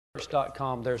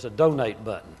church.com, there's a donate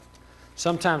button.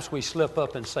 Sometimes we slip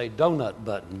up and say donut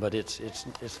button, but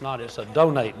it's not. It's a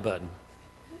donate button.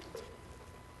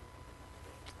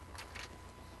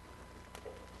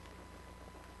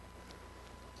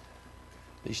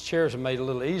 These chairs are made a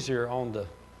little easier on the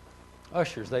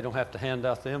ushers. They don't have to hand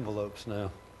out the envelopes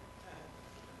now.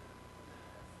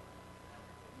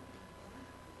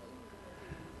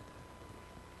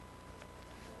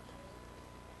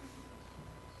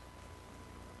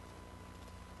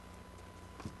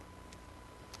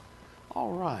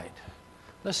 All right,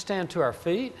 let's stand to our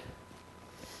feet.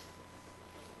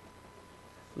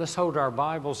 Let's hold our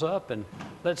Bibles up and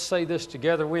let's say this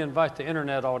together. We invite the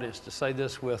internet audience to say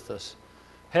this with us.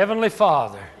 Heavenly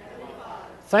Father,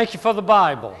 thank you for the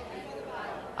Bible.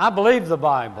 I believe the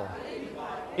Bible.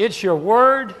 It's your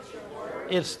word.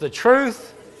 It's the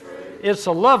truth. It's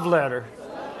a love letter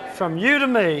from you to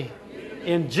me.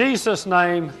 In Jesus'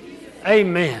 name,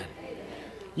 amen.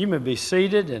 You may be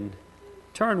seated and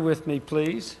turn with me,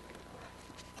 please,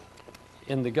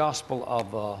 in the Gospel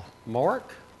of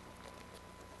Mark,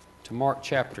 to Mark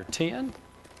chapter 10.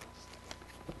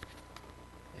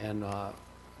 And I'm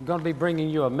going to be bringing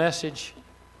you a message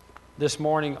this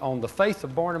morning on the faith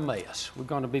of Bartimaeus. We're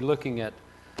going to be looking at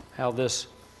how this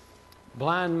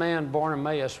blind man,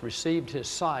 Bartimaeus, received his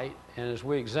sight. And as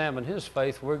we examine his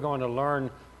faith, we're going to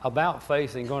learn about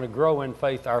faith and going to grow in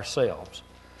faith ourselves.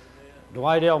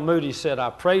 Dwight L. Moody said, I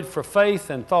prayed for faith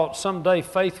and thought someday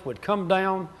faith would come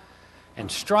down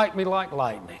and strike me like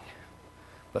lightning.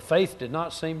 But faith did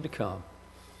not seem to come.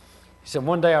 He said,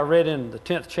 one day I read in the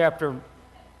 10th chapter of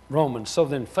Romans, so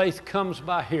then faith comes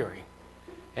by hearing,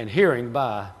 and hearing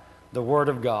by the Word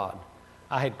of God.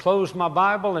 I had closed my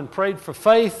Bible and prayed for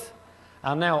faith.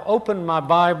 I now opened my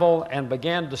Bible and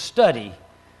began to study,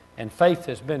 and faith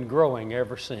has been growing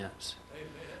ever since.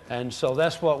 And so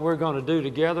that's what we're going to do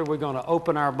together. We're going to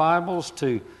open our Bibles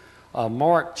to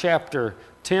Mark chapter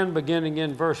 10, beginning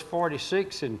in verse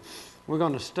 46. And we're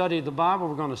going to study the Bible.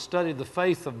 We're going to study the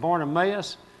faith of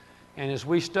Bartimaeus. And as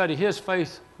we study his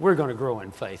faith, we're going to grow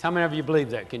in faith. How many of you believe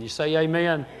that? Can you say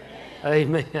amen?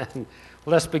 Amen. Amen.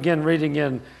 Let's begin reading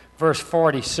in verse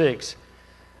 46.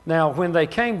 Now, when they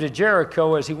came to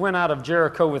Jericho, as he went out of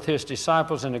Jericho with his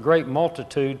disciples and a great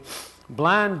multitude,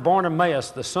 blind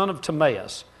Bartimaeus, the son of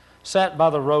Timaeus, sat by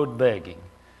the road begging.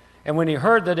 And when he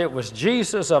heard that it was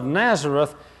Jesus of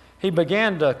Nazareth, he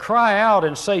began to cry out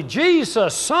and say,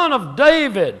 Jesus, Son of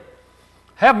David,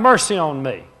 have mercy on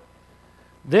me.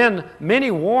 Then many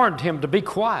warned him to be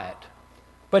quiet.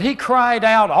 But he cried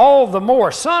out all the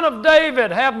more, Son of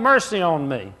David, have mercy on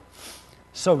me.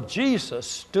 So Jesus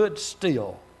stood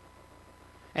still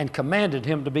and commanded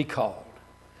him to be called.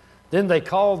 Then they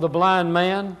called the blind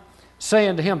man,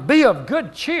 saying to him, Be of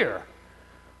good cheer.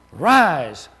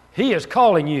 Rise, he is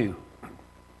calling you.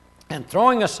 And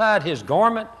throwing aside his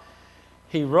garment,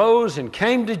 he rose and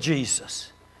came to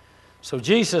Jesus. So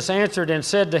Jesus answered and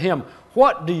said to him,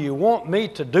 What do you want me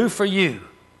to do for you?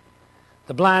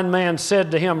 The blind man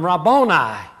said to him,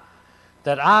 Rabboni,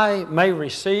 that I may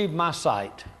receive my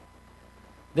sight.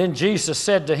 Then Jesus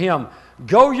said to him,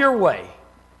 Go your way,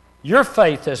 your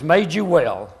faith has made you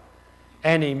well.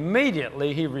 And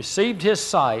immediately he received his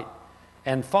sight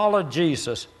and followed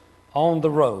Jesus on the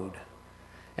road.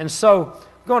 And so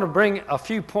I'm going to bring a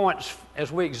few points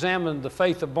as we examine the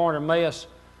faith of Bartimaeus,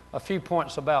 a few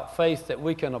points about faith that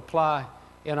we can apply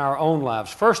in our own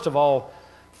lives. First of all,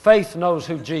 faith knows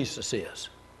who Jesus is.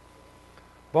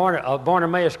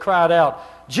 Bartimaeus cried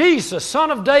out, Jesus, Son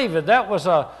of David. That was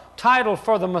a title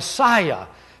for the Messiah.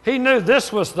 He knew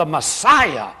this was the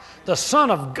Messiah, the Son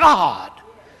of God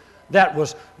that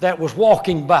was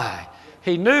walking by.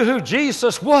 He knew who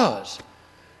Jesus was.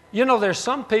 You know, there's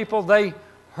some people, they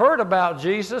heard about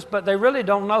Jesus, but they really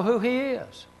don't know who he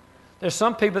is. There's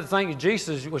some people that think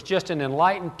Jesus was just an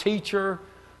enlightened teacher,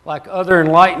 like other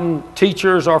enlightened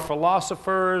teachers or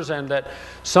philosophers, and that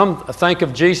some think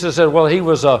of Jesus as, well, he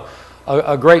was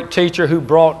a great teacher who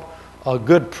brought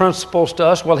good principles to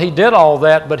us. Well, he did all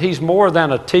that, but he's more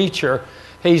than a teacher.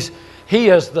 He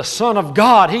is the Son of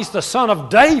God. He's the Son of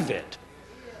David.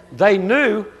 He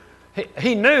knew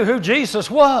who Jesus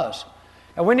was.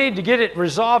 And we need to get it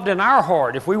resolved in our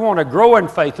heart. If we want to grow in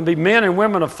faith and be men and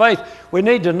women of faith, we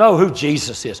need to know who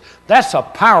Jesus is. That's a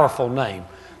powerful name,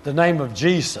 the name of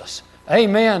Jesus.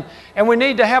 Amen. And we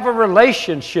need to have a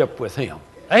relationship with him.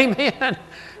 Amen.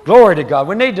 Glory to God.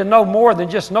 We need to know more than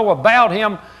just know about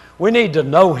him. We need to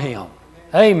know him.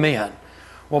 Amen.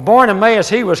 Well, Bartimaeus,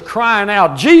 he was crying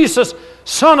out, Jesus,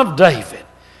 Son of David.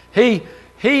 He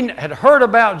had heard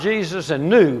about Jesus and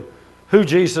knew who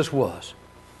Jesus was.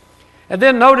 And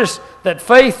then notice that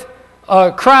faith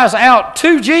cries out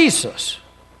to Jesus.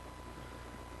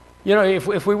 You know,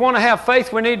 if we want to have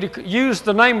faith, we need to use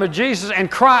the name of Jesus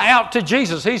and cry out to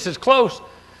Jesus. He's as close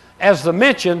as the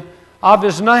mention of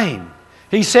His name.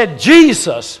 He said,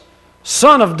 Jesus,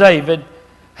 Son of David,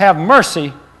 have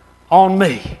mercy on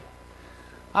me.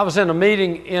 I was in a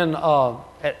meeting in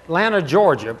Atlanta,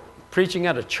 Georgia, preaching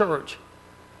at a church,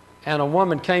 and a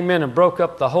woman came in and broke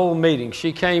up the whole meeting.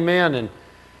 She came in and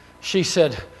she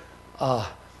said,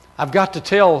 I've got to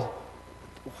tell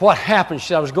what happened. She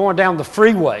said, I was going down the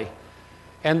freeway,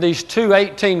 and these two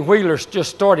 18-wheelers just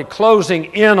started closing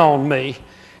in on me,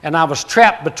 and I was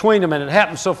trapped between them, and it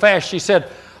happened so fast. She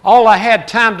said, all I had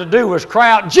time to do was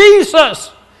cry out, Jesus!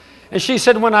 And she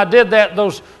said, when I did that,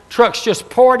 those trucks just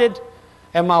parted,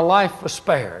 and my life was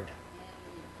spared.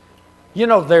 You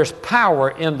know, there's power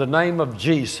in the name of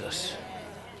Jesus.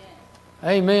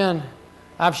 Amen.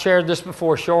 I've shared this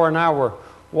before. Shore and I were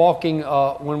walking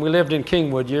when we lived in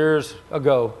Kingwood years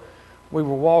ago. We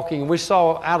were walking, and we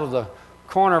saw out of the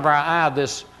corner of our eye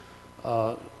this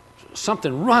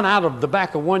something run out of the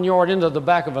back of one yard into the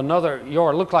back of another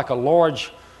yard. It looked like a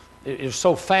large, it was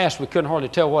so fast we couldn't hardly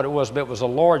tell what it was, but it was a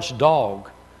large dog.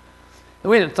 And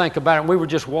we didn't think about it. We were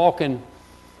just walking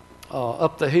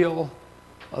up the hill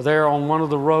there on one of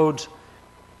the roads,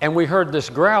 and we heard this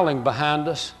growling behind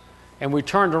us, and we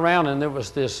turned around, and there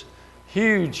was this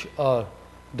huge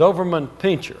Doberman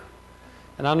Pinscher.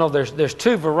 And I know there's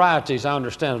two varieties, I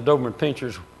understand, of Doberman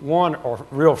Pinschers. One are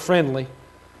real friendly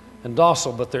and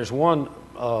docile, but there's one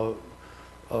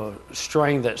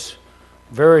strain that's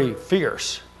very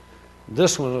fierce.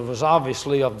 This one was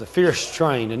obviously of the fierce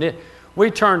strain, and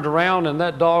we turned around, and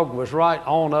that dog was right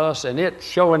on us, and it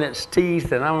showing its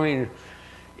teeth, and I mean,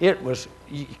 it was,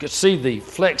 you could see the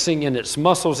flexing in its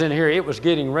muscles in here. It was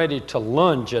getting ready to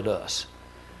lunge at us.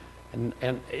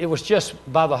 And it was just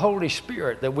by the Holy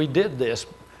Spirit that we did this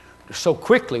so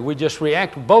quickly. We just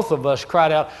reacted. Both of us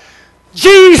cried out,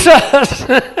 Jesus!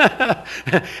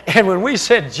 And when we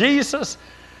said Jesus,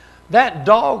 that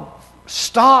dog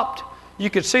stopped.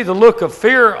 You could see the look of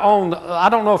fear on, I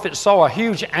don't know if it saw a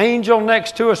huge angel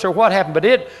next to us or what happened, but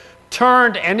it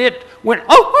turned and it went,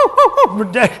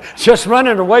 just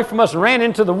running away from us, ran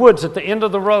into the woods at the end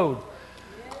of the road.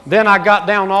 Then I got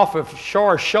down off of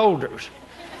Shore's shoulders,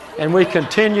 and we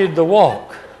continued the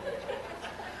walk.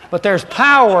 But there's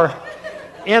power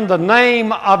in the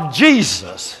name of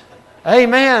Jesus.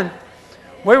 Amen.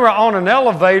 We were on an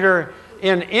elevator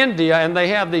in India, and they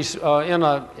have these in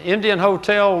an Indian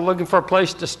hotel looking for a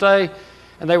place to stay,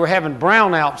 and they were having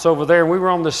brownouts over there, and we were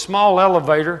on this small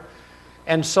elevator,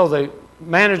 and so the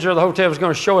manager of the hotel was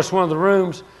going to show us one of the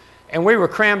rooms, and we were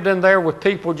crammed in there with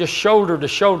people just shoulder to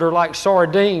shoulder like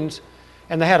sardines,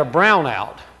 and they had a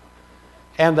brownout.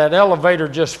 And that elevator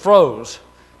just froze.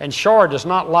 And Shar does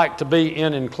not like to be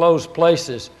in enclosed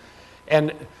places.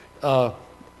 And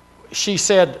she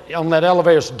said on that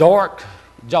elevator, it's dark.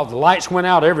 The lights went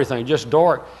out, everything, just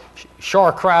dark.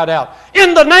 Shar cried out,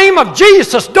 in the name of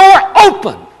Jesus, door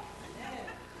open.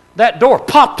 That door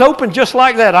popped open just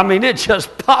like that. I mean, it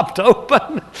just popped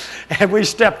open. And we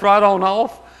stepped right on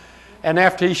off. And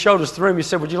after he showed us the room, he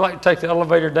said, would you like to take the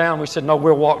elevator down? We said, no,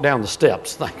 we'll walk down the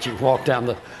steps. Thank you. Walk down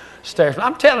the stairs.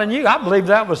 I'm telling you, I believe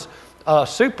that was a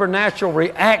supernatural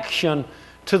reaction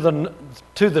to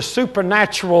the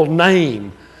supernatural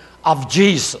name of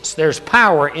Jesus. There's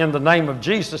power in the name of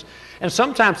Jesus. And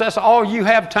sometimes that's all you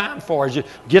have time for is you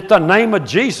get the name of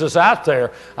Jesus out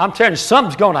there. I'm telling you,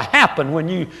 something's going to happen when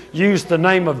you use the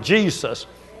name of Jesus.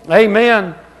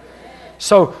 Amen.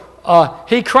 So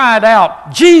he cried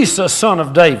out, Jesus, Son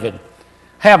of David,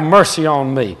 have mercy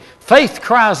on me. Faith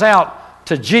cries out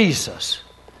to Jesus.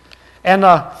 And,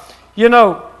 you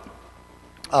know,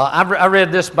 I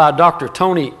read this by Dr.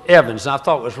 Tony Evans, and I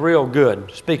thought it was real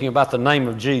good, speaking about the name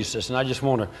of Jesus. And I just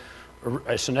want to,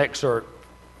 it's an excerpt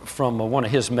from one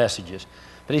of his messages.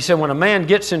 But he said, when a man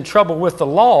gets in trouble with the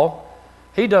law,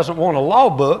 he doesn't want a law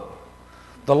book.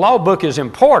 The law book is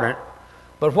important,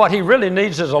 but what he really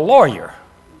needs is a lawyer.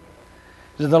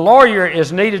 The lawyer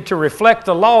is needed to reflect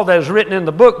the law that is written in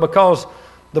the book, because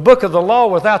the book of the law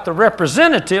without the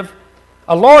representative,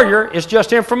 a lawyer, is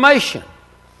just information.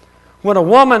 When a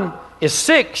woman is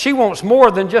sick, she wants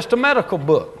more than just a medical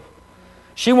book.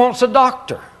 She wants a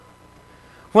doctor.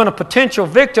 When a potential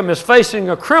victim is facing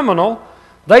a criminal,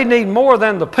 they need more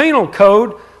than the penal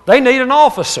code. They need an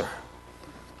officer.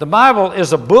 The Bible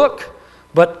is a book,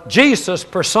 but Jesus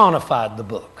personified the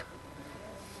book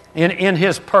in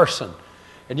his person.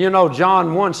 And you know,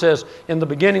 John 1 says, in the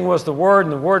beginning was the Word,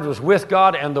 and the Word was with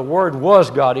God, and the Word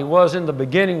was God. He was in the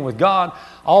beginning with God.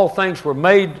 All things were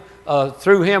made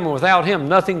through Him, and without Him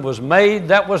nothing was made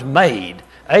that was made.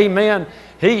 Amen.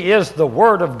 He is the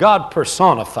Word of God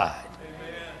personified.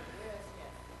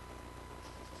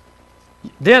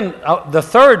 Then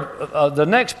the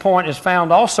next point is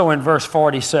found also in verse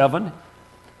 47.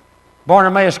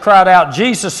 Bartimaeus cried out,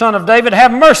 Jesus, Son of David,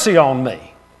 have mercy on me.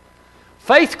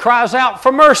 Faith cries out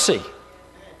for mercy.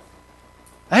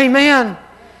 Amen.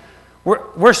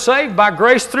 We're saved by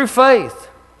grace through faith.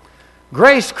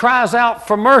 Grace cries out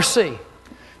for mercy.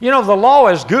 You know, the law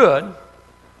is good.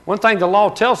 One thing the law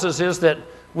tells us is that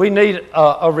we need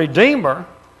a redeemer,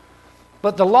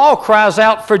 but the law cries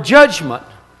out for judgment.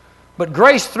 But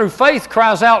grace through faith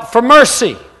cries out for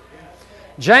mercy.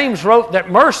 James wrote that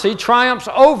mercy triumphs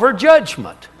over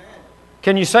judgment.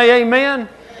 Can you say amen?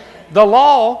 The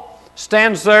law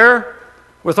stands there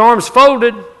with arms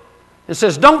folded and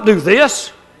says, don't do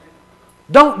this.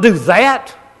 Don't do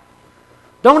that.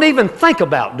 Don't even think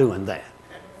about doing that.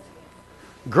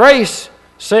 Grace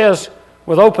says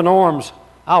with open arms,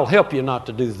 I'll help you not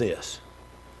to do this.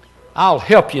 I'll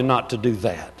help you not to do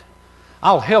that.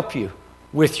 I'll help you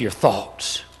with your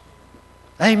thoughts.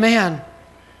 Amen.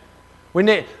 We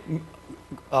need,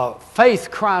 faith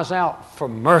cries out for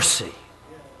mercy.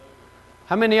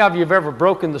 How many of you have ever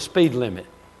broken the speed limit?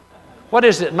 What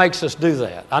is it that makes us do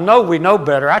that? I know we know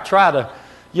better. I try to,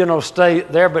 stay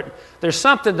there, but there's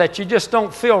something that you just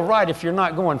don't feel right if you're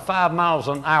not going 5 miles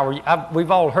an hour.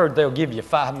 We've all heard they'll give you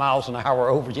 5 miles an hour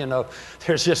over,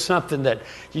 There's just something that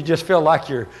you just feel like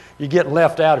you get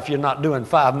left out if you're not doing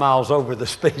 5 miles over the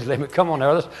speed limit. Come on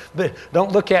now,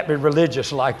 don't look at me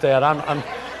religious like that.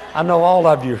 I know all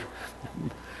of you,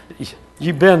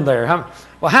 you've been there.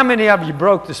 How many of you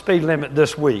broke the speed limit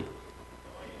this week?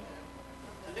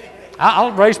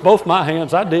 I'll raise both my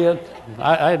hands. I did.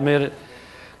 I admit it.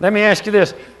 Let me ask you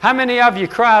this. How many of you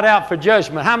cried out for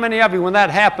judgment? How many of you, when that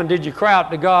happened, did you cry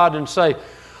out to God and say,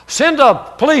 send a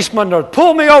policeman to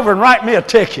pull me over and write me a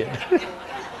ticket?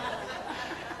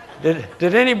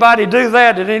 Did anybody do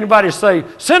that? Did anybody say,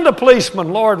 send a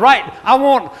policeman, Lord, I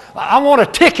want a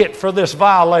ticket for this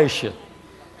violation?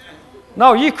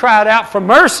 No, you cried out for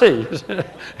mercy.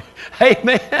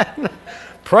 Amen.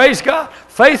 Praise God.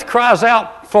 Faith cries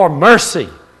out for mercy.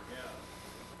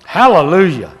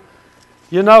 Hallelujah.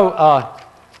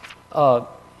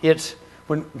 It's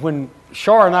when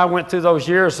Shar and I went through those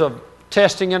years of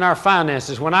testing in our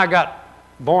finances. When I got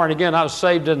born again, I was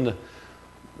saved in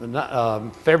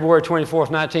February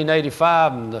 24th,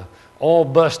 1985, and the oil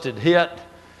busted hit.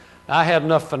 I had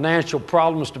enough financial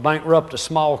problems to bankrupt a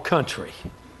small country.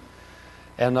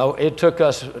 And it took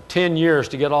us 10 years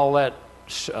to get all that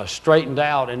straightened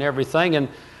out and everything. And,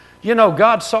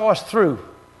 God saw us through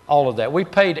all of that. We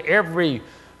paid every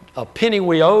penny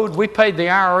we owed. We paid the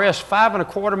IRS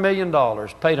 $5.25 million.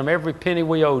 Paid them every penny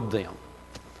we owed them.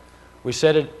 We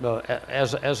set it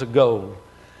as a goal.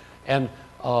 And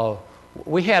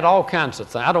we had all kinds of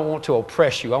things. I don't want to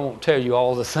oppress you. I won't tell you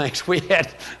all the things we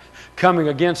had coming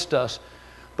against us.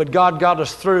 But God got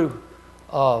us through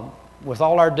with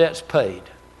all our debts paid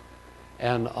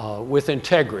and with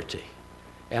integrity.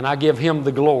 And I give Him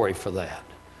the glory for that.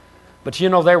 But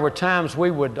there were times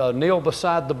we would kneel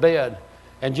beside the bed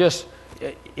and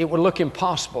it would look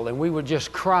impossible, and we would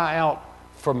just cry out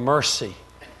for mercy.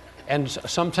 And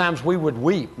sometimes we would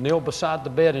weep, kneel beside the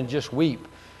bed and just weep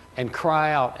and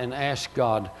cry out and ask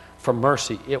God for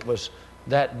mercy. It was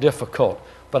that difficult.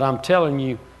 But I'm telling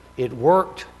you, it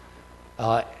worked.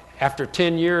 After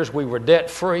 10 years, we were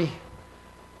debt-free,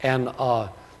 and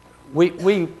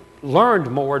we learned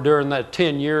more during that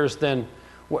 10 years than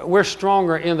we're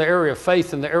stronger in the area of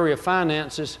faith and the area of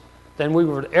finances than we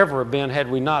would ever have been had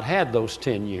we not had those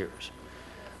 10 years.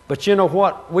 But you know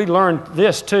what? We learned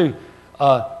this too.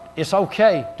 It's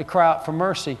okay to cry out for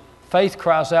mercy. Faith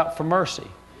cries out for mercy.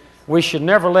 We should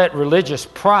never let religious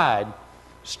pride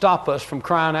stop us from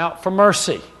crying out for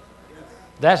mercy.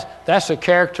 That's a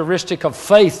characteristic of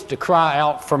faith, to cry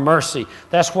out for mercy.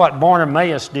 That's what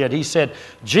Bartimaeus did. He said,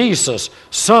 Jesus,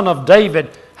 Son of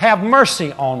David, have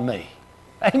mercy on me.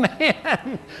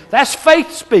 Amen. That's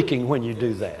faith speaking when you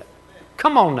do that.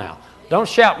 Come on now. Don't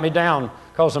shout me down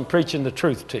because I'm preaching the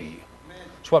truth to you.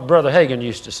 That's what Brother Hagin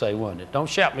used to say, wasn't it? Don't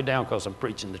shout me down because I'm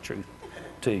preaching the truth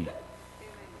to you.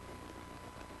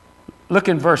 Look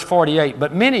in verse 48.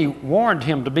 But many warned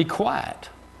him to be quiet.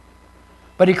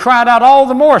 But he cried out all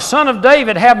the more, Son of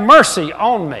David, have mercy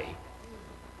on me.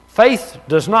 Faith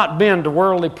does not bend to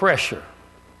worldly pressure.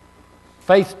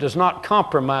 Faith does not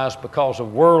compromise because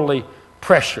of worldly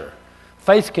pressure.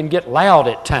 Faith can get loud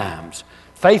at times.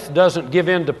 Faith doesn't give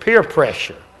in to peer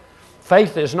pressure.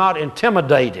 Faith is not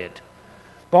intimidated.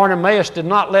 Bartimaeus did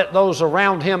not let those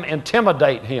around him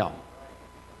intimidate him.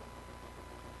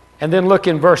 And then look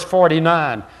in verse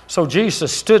 49. So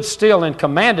Jesus stood still and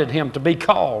commanded him to be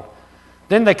called.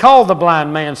 Then they called the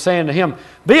blind man, saying to him,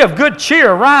 "Be of good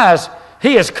cheer, rise,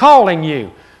 he is calling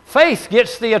you." Faith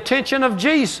gets the attention of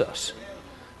Jesus.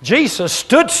 Jesus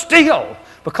stood still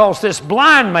because this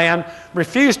blind man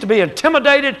refused to be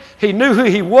intimidated. He knew who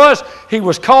he was. He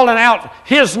was calling out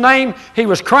his name. He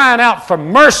was crying out for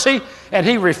mercy, and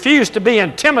he refused to be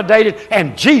intimidated,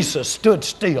 and Jesus stood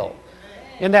still.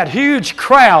 In that huge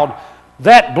crowd,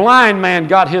 that blind man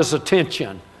got his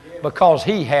attention because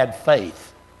he had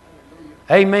faith.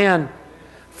 Amen.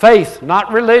 Faith,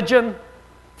 not religion.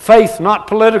 Faith, not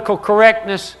political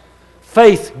correctness.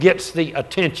 Faith gets the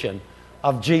attention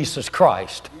of Jesus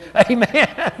Christ.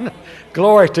 Amen.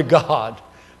 Glory to God.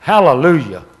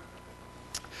 Hallelujah.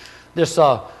 This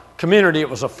community, it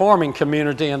was a farming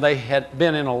community, and they had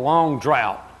been in a long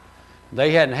drought.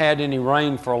 They hadn't had any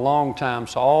rain for a long time,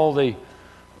 so all the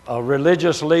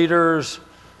religious leaders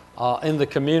in the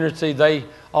community, they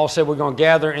all said, we're going to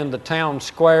gather in the town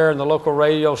square, and the local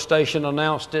radio station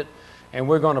announced it, and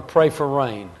we're going to pray for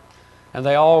rain. And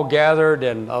they all gathered,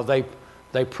 and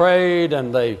they prayed,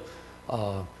 and they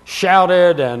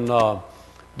shouted, and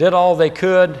did all they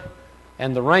could,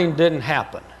 and the rain didn't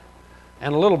happen.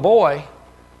 And a little boy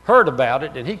heard about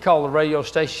it, and he called the radio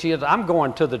station. He said, I'm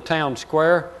going to the town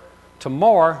square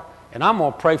tomorrow, and I'm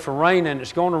going to pray for rain, and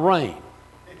it's going to rain.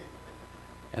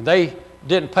 And they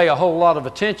didn't pay a whole lot of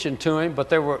attention to him, but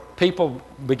there were people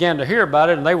began to hear about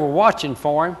it, and they were watching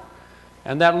for him.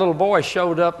 And that little boy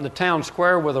showed up in the town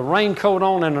square with a raincoat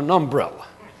on and an umbrella.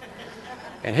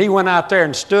 And he went out there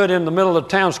and stood in the middle of the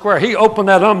town square. He opened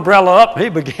that umbrella up, and he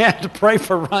began to pray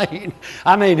for rain.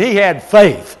 I mean, he had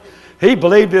faith. He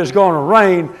believed it was going to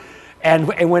rain.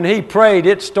 And when he prayed,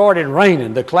 it started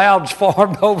raining. The clouds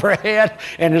formed overhead,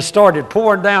 and it started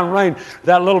pouring down rain.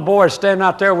 That little boy standing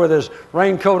out there with his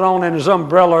raincoat on and his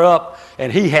umbrella up,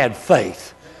 and he had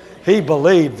faith. He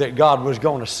believed that God was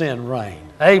going to send rain.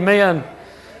 Amen.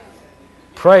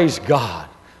 Praise God.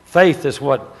 Faith is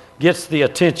what gets the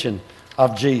attention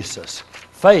of Jesus.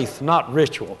 Faith, not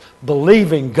ritual.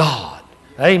 Believing God.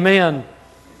 Amen.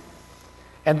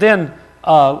 And then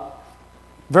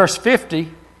verse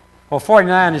 50, or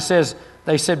 49, it says,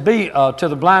 they said, to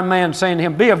the blind man, saying to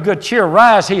him, "Be of good cheer,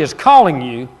 rise, he is calling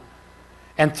you."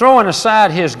 And throwing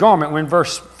aside his garment, we're in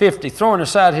verse 50, throwing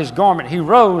aside his garment, he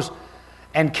rose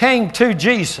and came to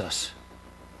Jesus.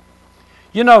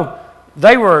 You know,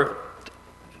 they were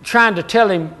trying to tell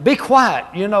him, be quiet,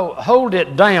 hold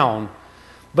it down.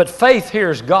 But faith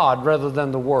hears God rather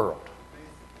than the world.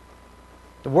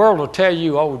 The world will tell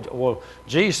you, oh, well,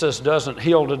 Jesus doesn't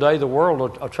heal today. The world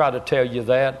will try to tell you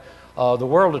that. The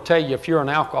world will tell you if you're an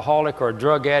alcoholic or a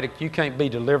drug addict, you can't be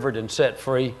delivered and set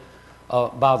free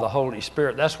by the Holy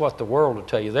Spirit. That's what the world will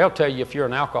tell you. They'll tell you if you're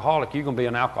an alcoholic, you're going to be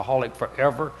an alcoholic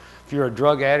forever. If you're a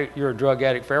drug addict, you're a drug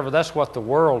addict forever. That's what the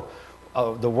world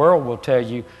will tell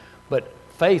you. But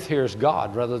faith hears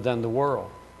God rather than the world.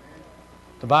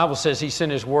 The Bible says He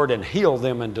sent His word and healed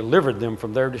them and delivered them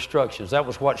from their destructions. That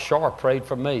was what Shar prayed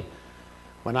for me.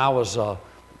 When I was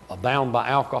bound by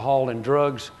alcohol and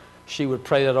drugs, she would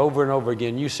pray that over and over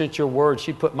again. You sent your word.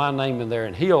 She put my name in there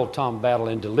and healed Tom Battle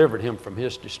and delivered him from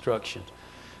his destructions.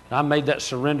 And I made that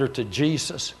surrender to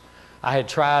Jesus. I had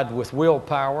tried with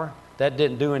willpower. That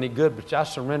didn't do any good, but I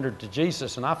surrendered to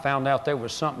Jesus, and I found out there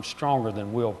was something stronger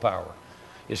than willpower.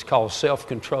 It's called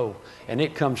self-control, and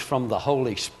it comes from the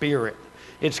Holy Spirit.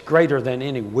 It's greater than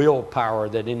any willpower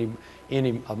that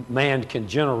any man can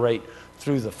generate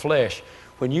through the flesh.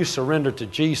 When you surrender to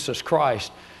Jesus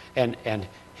Christ and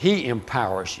He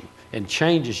empowers you and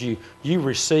changes you, you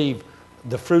receive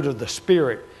the fruit of the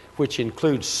Spirit, which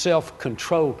includes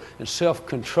self-control. And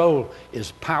self-control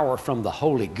is power from the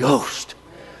Holy Ghost.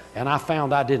 And I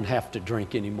found I didn't have to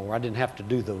drink anymore. I didn't have to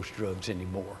do those drugs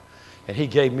anymore. And He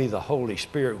gave me the Holy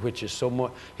Spirit, which is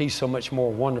He's so much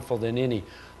more wonderful than any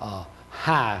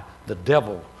high the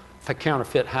devil,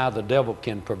 counterfeit high the devil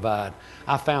can provide.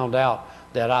 I found out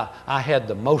that I had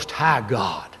the Most High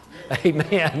God.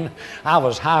 Amen. I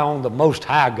was high on the Most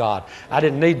High God. I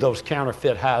didn't need those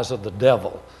counterfeit highs of the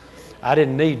devil. I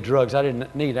didn't need drugs. I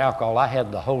didn't need alcohol. I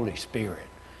had the Holy Spirit.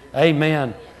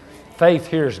 Amen. Faith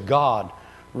hears God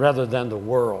rather than the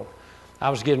world. I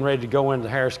was getting ready to go into the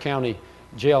Harris County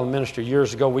Jail and minister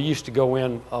years ago. We used to go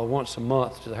in once a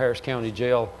month to the Harris County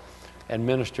Jail and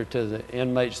minister to the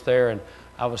inmates there. And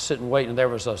I was sitting waiting. There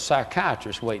was a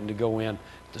psychiatrist waiting to go in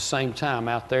at the same time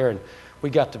out there. And we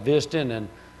got to visiting, and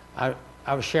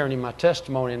I was sharing him my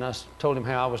testimony, and I told him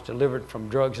how I was delivered from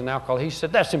drugs and alcohol. He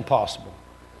said, that's impossible.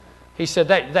 He said,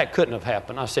 that couldn't have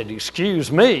happened. I said,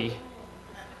 excuse me.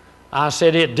 I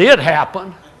said, it did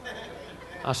happen.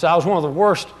 I said, I was one of the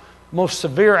worst, most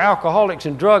severe alcoholics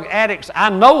and drug addicts I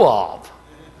know of.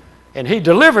 And he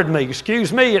delivered me.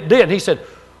 Excuse me, it did. He said,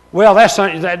 well,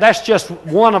 that's just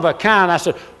one of a kind. I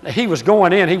said, he was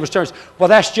going in, he was turning, well,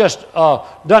 that's just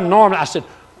done normally. I said,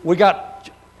 we got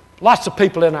lots of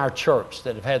people in our church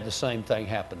that have had the same thing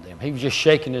happen to them. He was just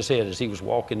shaking his head as he was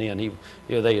walking in.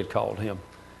 They had called him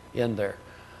in there.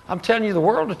 I'm telling you, the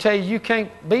world will tell you you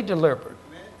can't be delivered.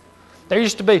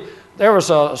 There was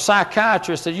a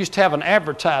psychiatrist that used to have an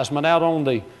advertisement out on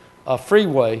the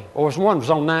freeway, or one was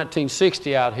on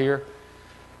 1960 out here,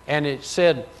 and it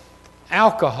said,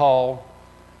 alcohol,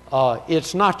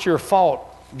 it's not your fault,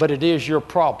 but it is your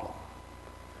problem.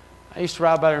 I used to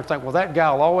ride by there and think, well, that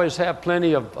guy will always have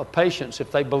plenty of patience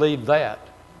if they believe that.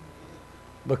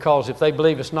 Because if they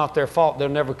believe it's not their fault, they'll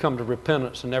never come to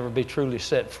repentance and never be truly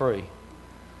set free.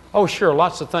 Oh, sure,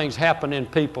 lots of things happen in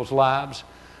people's lives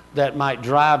that might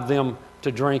drive them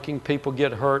to drinking. People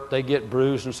get hurt, they get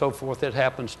bruised and so forth. It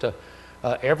happens to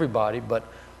everybody. But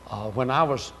when I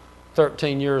was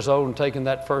 13 years old and taking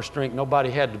that first drink, nobody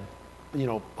had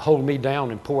to, hold me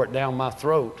down and pour it down my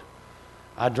throat.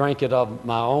 I drank it of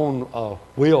my own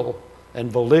will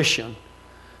and volition.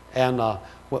 And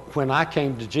when I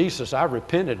came to Jesus, I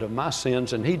repented of my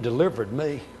sins and He delivered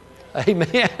me.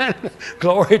 Amen.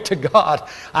 Glory to God.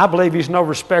 I believe He's no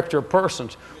respecter of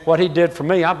persons. What He did for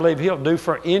me, I believe He'll do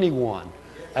for anyone.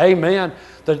 Amen.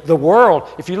 The world,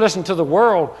 if you listen to the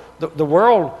world,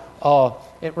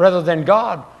 rather than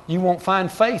God, you won't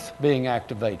find faith being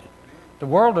activated. The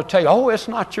world will tell you, oh, it's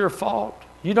not your fault.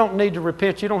 You don't need to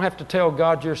repent. You don't have to tell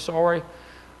God you're sorry.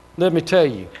 Let me tell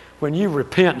you, when you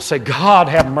repent and say, God,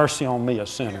 have mercy on me, a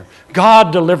sinner.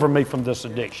 God, deliver me from this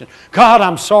addiction. God,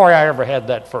 I'm sorry I ever had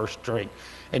that first drink.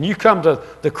 And you come to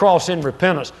the cross in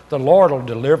repentance, the Lord will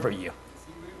deliver you.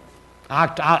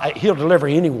 He'll deliver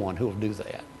anyone who will do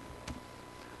that.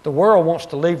 The world wants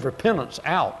to leave repentance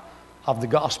out of the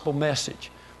gospel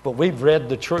message, but we've read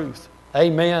the truth.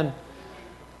 Amen.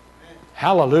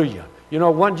 Hallelujah. It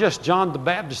wasn't just John the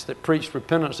Baptist that preached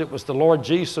repentance. It was the Lord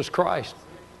Jesus Christ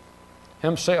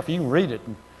Himself. You can read it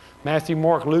in Matthew,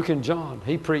 Mark, Luke, and John.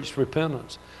 He preached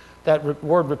repentance. That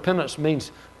word repentance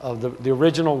means, the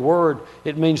original word,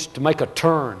 it means to make a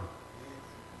turn.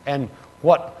 And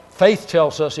what faith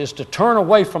tells us is to turn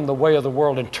away from the way of the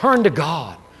world and turn to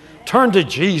God. Turn to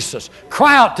Jesus.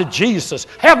 Cry out to Jesus.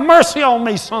 Have mercy on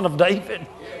me, Son of David.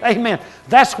 Amen.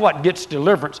 That's what gets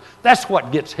deliverance. That's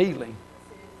what gets healing.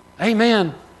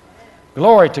 Amen.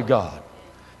 Glory to God.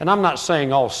 And I'm not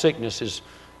saying all sickness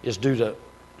is due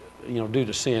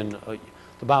to sin.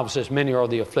 The Bible says many are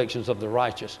the afflictions of the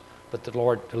righteous, but the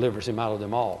Lord delivers him out of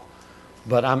them all.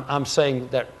 But I'm saying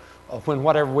that when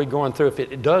whatever we're going through, if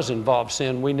it does involve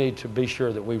sin, we need to be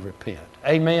sure that we repent.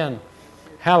 Amen.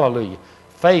 Hallelujah.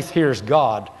 Faith hears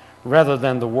God rather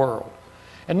than the world.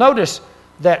 And notice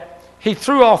that he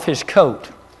threw off his coat.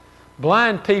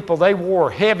 Blind people, they wore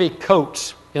heavy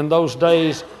coats in those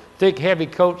days, thick, heavy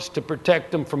coats to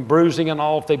protect them from bruising and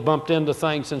all if they bumped into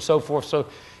things and so forth. So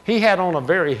he had on a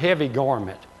very heavy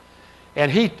garment.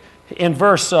 And in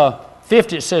verse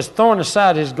 50, it says, throwing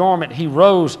aside his garment, he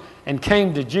rose and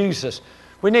came to Jesus.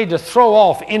 We need to throw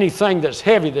off anything that's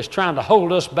heavy that's trying to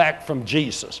hold us back from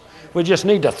Jesus. We just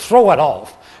need to throw it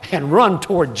off and run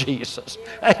toward Jesus.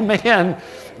 Amen.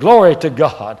 Glory to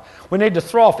God. We need to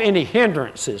throw off any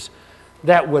hindrances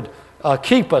that would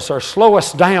keep us or slow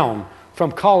us down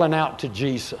from calling out to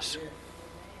Jesus.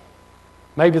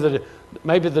 Maybe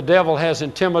the devil has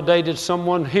intimidated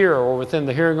someone here or within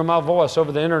the hearing of my voice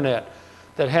over the internet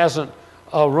that hasn't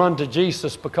run to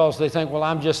Jesus because they think, well,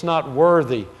 I'm just not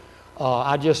worthy.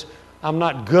 I'm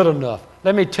not good enough.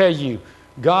 Let me tell you,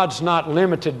 God's not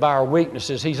limited by our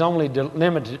weaknesses. He's only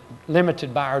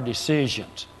limited by our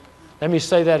decisions. Let me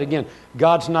say that again.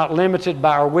 God's not limited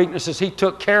by our weaknesses. He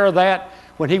took care of that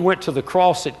when He went to the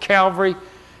cross at Calvary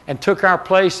and took our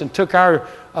place and took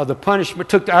the punishment,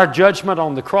 took our judgment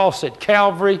on the cross at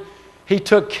Calvary. He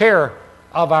took care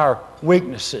of our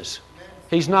weaknesses.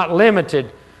 He's not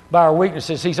limited by our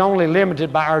weaknesses. He's only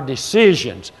limited by our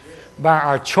decisions, by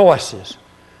our choices.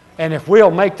 And if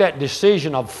we'll make that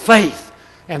decision of faith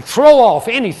and throw off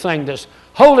anything that's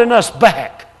holding us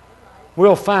back,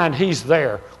 we'll find He's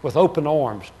there with open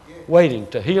arms, waiting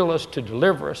to heal us, to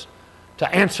deliver us,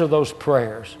 to answer those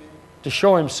prayers, to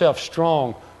show Himself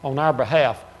strong on our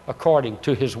behalf according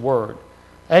to His Word.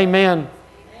 Amen.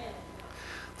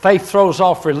 Faith throws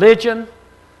off religion.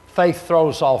 Faith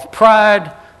throws off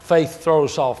pride. Faith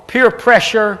throws off peer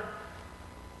pressure.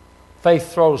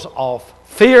 Faith throws off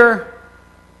fear.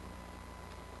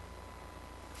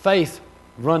 Faith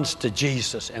runs to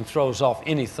Jesus and throws off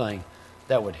anything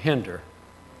that would hinder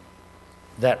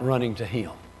that running to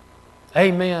Him.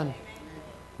 Amen.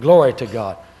 Glory to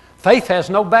God. Faith has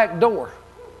no back door.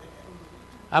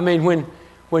 I mean,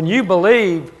 when you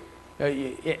believe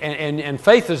and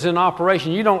faith is in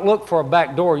operation, you don't look for a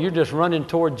back door. You're just running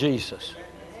toward Jesus.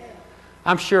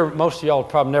 I'm sure most of y'all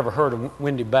have probably never heard of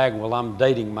Wendy Bagwell. I'm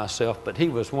dating myself, but he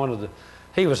was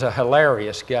he was a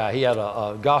hilarious guy. He had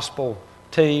a gospel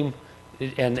team,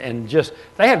 and just,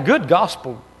 they had a good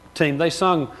gospel team. They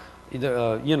sung,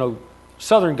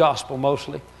 Southern gospel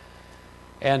mostly.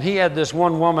 And he had this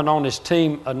one woman on his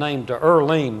team named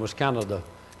Earlene, was kind of the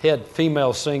head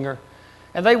female singer.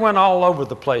 And they went all over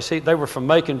the place. They were from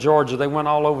Macon, Georgia. They went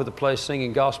all over the place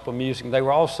singing gospel music. They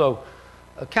were also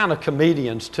kind of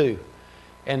comedians too.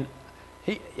 And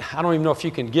I don't even know if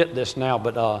you can get this now,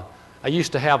 but I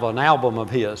used to have an album of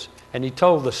his, and he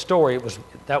told the story.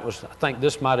 I think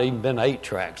this might have even been 8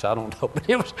 tracks. I don't know, but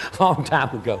it was a long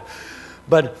time ago.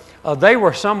 But they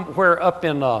were somewhere up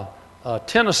in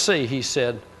Tennessee, he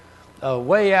said,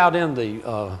 way out in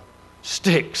the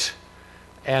sticks,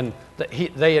 and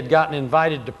they had gotten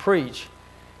invited to preach.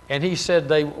 And he said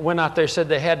they went out there, said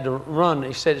they had to run.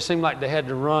 He said it seemed like they had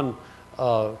to run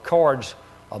cards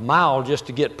a mile just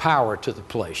to get power to the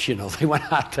place. They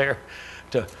went out there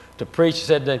to preach. He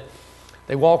said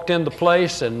they walked in the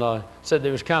place and said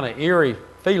there was kind of eerie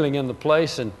feeling in the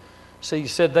place. And so he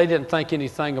said they didn't think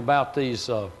anything about these,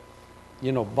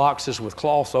 boxes with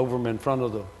cloth over them in front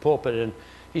of the pulpit. And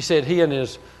he said he and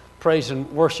his praise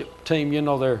and worship team,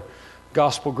 their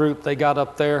gospel group, they got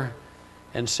up there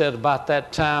and said about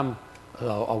that time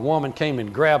a woman came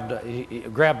and grabbed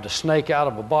a snake out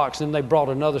of a box. Then they brought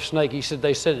another snake. He said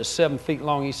they said it's 7 feet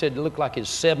long. He said it looked like it's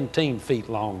 17 feet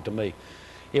long to me.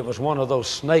 It was one of those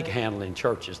snake handling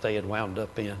churches they had wound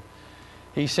up in.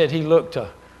 He said he looked to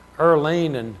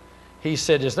Earlene and he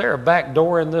said, "Is there a back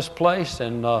door in this place?"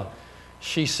 And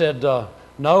she said,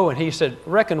 "No." And he said,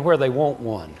 "Reckon where they want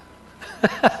one."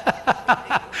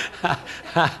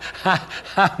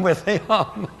 I'm with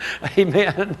him.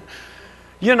 Amen.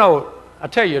 I'll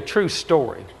tell you a true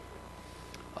story.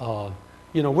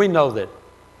 We know that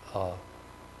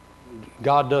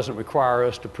God doesn't require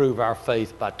us to prove our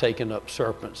faith by taking up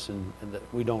serpents, and that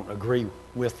we don't agree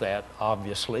with that,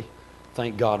 obviously.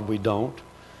 Thank God we don't.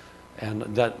 And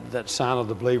that sign of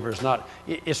the believer is not,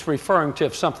 it's referring to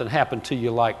if something happened to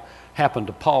you like happened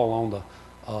to Paul on the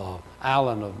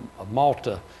island of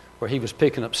Malta, where he was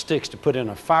picking up sticks to put in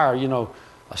a fire.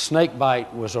 A snake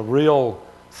bite was a real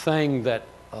thing, that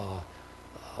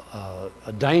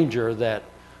a danger that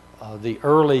the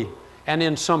early, and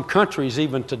in some countries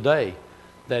even today,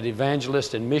 that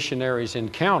evangelists and missionaries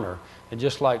encounter. And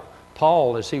just like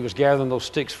Paul, as he was gathering those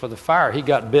sticks for the fire, he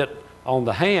got bit on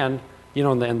the hand,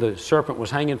 and the serpent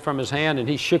was hanging from his hand, and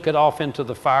he shook it off into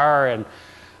the fire, and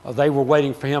they were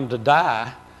waiting for him to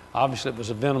die. Obviously it was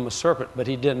a venomous serpent, but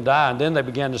he didn't die. And then they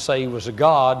began to say he was a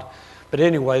god. But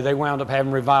anyway, they wound up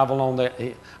having revival on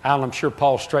the island. I'm sure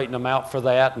Paul straightened them out for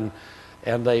that. And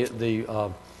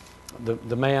the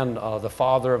man, the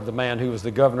father of the man who was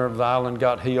the governor of the island,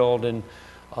 got healed.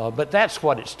 But that's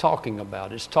what it's talking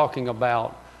about. It's talking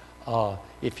about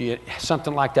if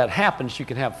something like that happens, you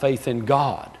can have faith in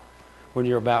God when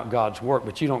you're about God's work.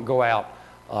 But you don't go out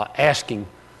asking,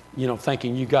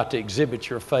 thinking you got to exhibit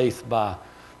your faith by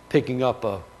picking up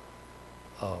a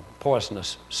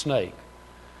poisonous snake.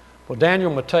 Well, Daniel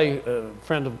Matei, a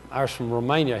friend of ours from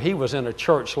Romania, he was in a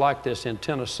church like this in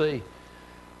Tennessee,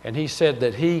 and he said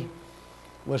that he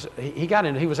was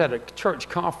at a church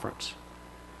conference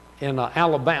in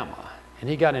Alabama, and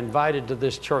he got invited to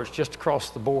this church just across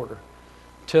the border,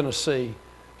 Tennessee,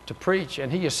 to preach,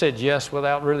 and he just said yes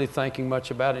without really thinking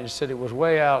much about it. He said it was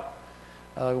way out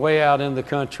in the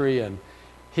country, and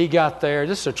he got there.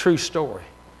 This is a true story.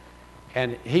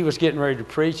 And he was getting ready to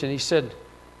preach, and he said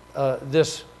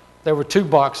there were 2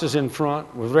 boxes in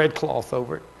front with red cloth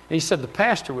over it. And he said the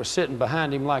pastor was sitting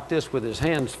behind him like this with his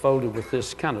hands folded with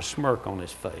this kind of smirk on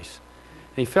his face.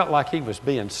 And he felt like he was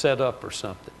being set up or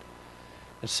something.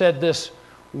 And said this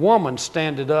woman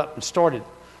standed up and started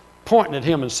pointing at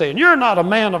him and saying, "You're not a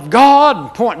man of God,"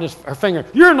 and pointing her finger,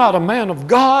 "You're not a man of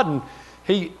God." And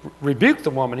he rebuked the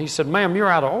woman. He said, "Ma'am, you're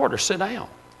out of order. Sit down."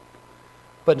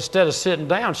 But instead of sitting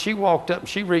down, she walked up and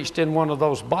she reached in one of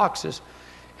those boxes.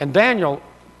 And Daniel,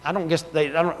 I don't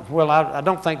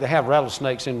think they have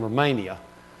rattlesnakes in Romania.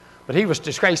 But he was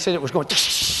describing, he said it was going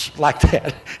like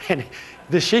that. And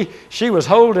she was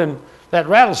holding that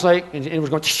rattlesnake, and it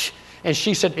was going, And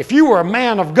she said, if you were a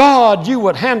man of God, you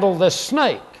would handle this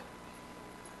snake.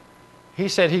 He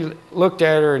said, he looked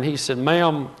at her and he said,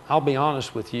 ma'am, I'll be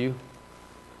honest with you.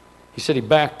 He said he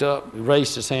backed up, he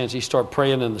raised his hands, he started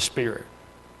praying in the Spirit.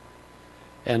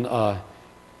 And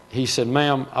he said,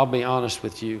 ma'am, I'll be honest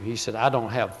with you. He said, I don't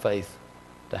have faith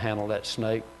to handle that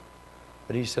snake.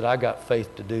 But he said, I got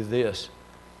faith to do this.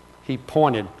 He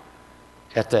pointed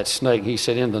at that snake. He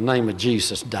said, in the name of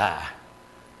Jesus, die.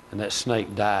 And that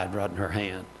snake died right in her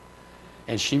hand.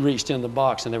 And she reached in the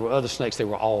box, and there were other snakes. They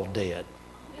were all dead.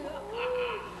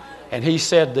 And he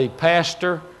said the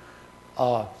pastor,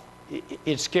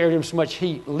 it scared him so much,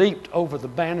 he leaped over the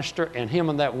banister, and him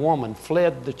and that woman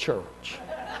fled the church.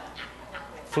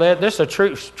 Fled. This is a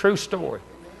true story.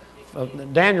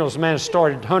 Daniel's man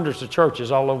started hundreds of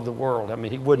churches all over the world. I mean,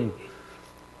 he wouldn't,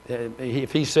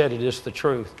 if he said it, it's the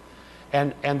truth.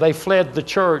 And they fled the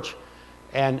church,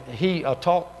 and he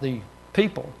taught the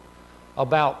people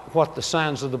about what the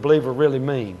signs of the believer really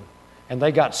mean. And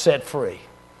they got set free.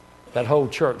 That whole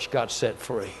church got set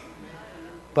free.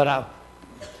 But I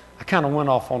kind of went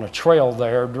off on a trail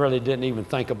there. Really didn't even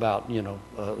think about,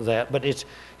 that. But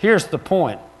here's the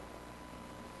point.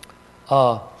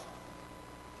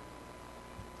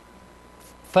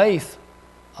 Faith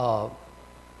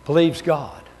believes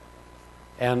God.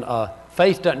 And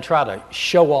faith doesn't try to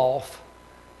show off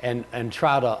and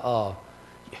try to,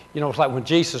 it's like when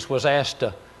Jesus was asked,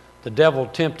 the devil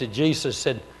tempted Jesus,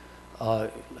 said,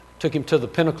 took him to the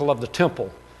pinnacle of the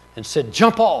temple and said,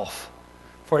 jump off,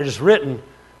 for it is written,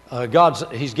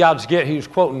 he's God's gift. He was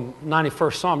quoting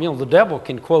 91st Psalm. The devil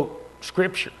can quote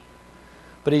Scripture.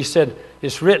 But he said,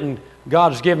 it's written,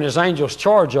 God has given His angels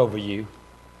charge over you.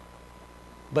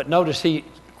 But notice he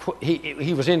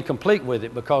was incomplete with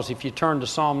it, because if you turn to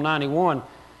Psalm 91,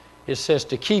 it says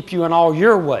to keep you in all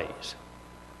your ways.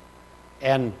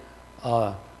 And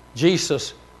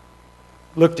Jesus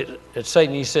looked at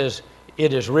Satan, he says,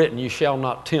 it is written, you shall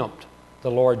not tempt the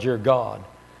Lord your God.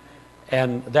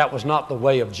 And that was not the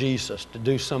way of Jesus, to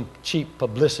do some cheap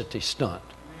publicity stunt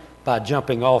by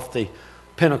jumping off the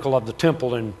pinnacle of the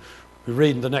temple. And we're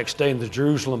reading the next day in the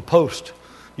Jerusalem Post,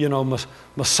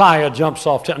 Messiah jumps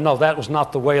off. No, that was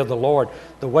not the way of the Lord.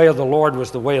 The way of the Lord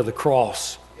was the way of the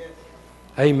cross.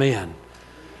 Amen.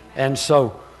 And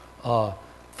so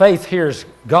faith hears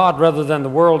God rather than the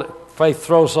world. Faith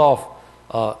throws off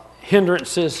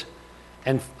hindrances,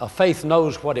 and faith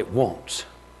knows what it wants.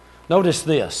 Notice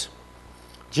this.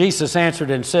 Jesus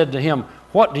answered and said to him,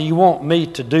 what do you want me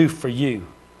to do for you?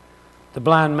 The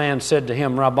blind man said to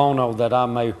him, Rabboni, that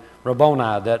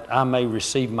I may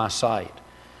receive my sight.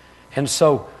 And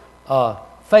so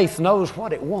faith knows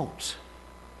what it wants.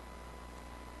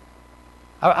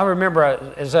 I remember I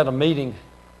was at a meeting.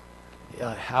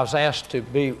 I was asked to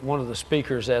be one of the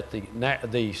speakers at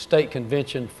the state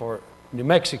convention for New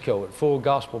Mexico, at Full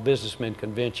Gospel Businessmen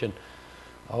Convention,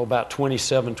 about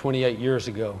 27, 28 years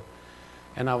ago.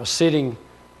 And I was sitting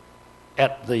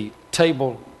at the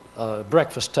table,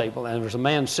 breakfast table, and there was a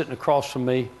man sitting across from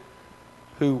me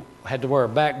who had to wear a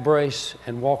back brace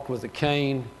and walked with a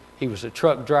cane. He was a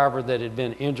truck driver that had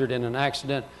been injured in an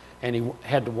accident, and he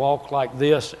had to walk like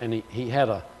this, and he had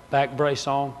a back brace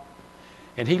on.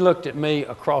 And he looked at me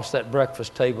across that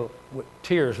breakfast table with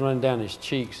tears running down his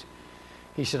cheeks.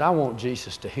 He said, I want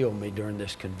Jesus to heal me during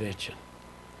this convention.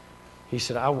 He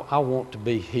said, I want to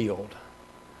be healed.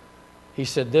 He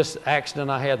said, this accident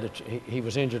I had, he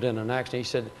was injured in an accident. He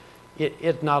said,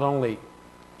 it not only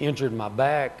injured my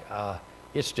back,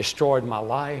 it's destroyed my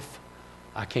life.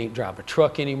 I can't drive a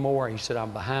truck anymore. He said,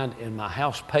 I'm behind in my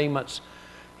house payments.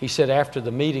 He said, after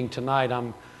the meeting tonight,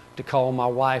 I'm to call my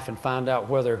wife and find out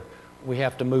whether we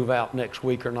have to move out next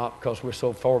week or not, because we're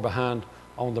so far behind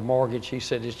on the mortgage. He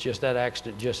said, it's just that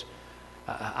accident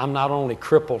I'm not only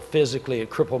crippled physically, it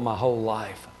crippled my whole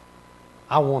life.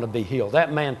 I want to be healed.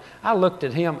 That man, I looked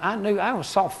at him, I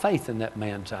saw faith in that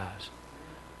man's eyes.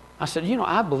 I said,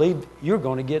 I believe you're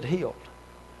going to get healed.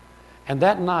 And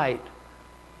that night,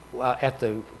 at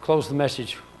the close of the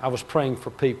message, I was praying for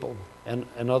people, and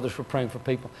others were praying for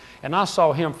people. And I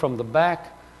saw him from the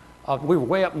back. We were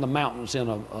way up in the mountains in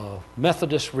a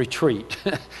Methodist retreat,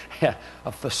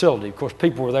 a facility. Of course,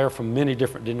 people were there from many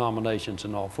different denominations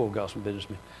and all, Full Gospel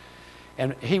Businessmen.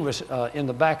 And he was in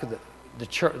the back of the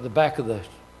church, the back of the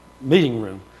meeting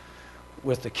room,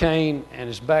 with the cane and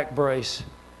his back brace.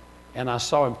 And I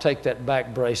saw him take that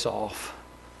back brace off.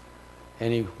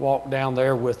 And he walked down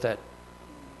there with that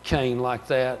cane like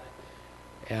that.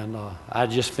 And I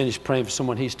just finished praying for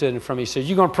someone. He stood in front of me. He said,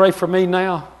 you going to pray for me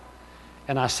now?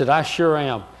 And I said, I sure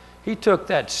am. He took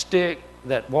that stick,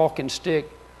 that walking stick,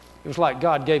 It was like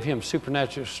God gave him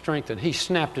supernatural strength, and he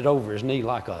snapped it over his knee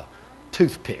like a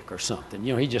toothpick or something.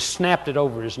 You know, he just snapped it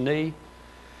over his knee.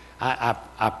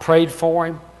 I prayed for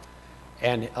him,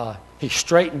 and he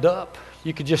straightened up.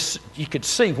 You could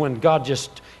see when God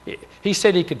he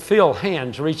said he could feel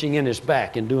hands reaching in his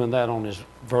back and doing that on his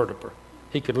vertebra.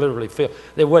 He could literally feel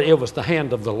it was the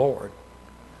hand of the Lord.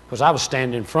 Because I was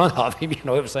standing in front of him, it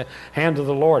was the hand of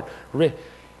the Lord.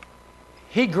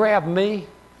 He grabbed me,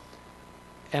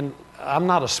 and I'm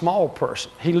not a small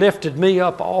person. He lifted me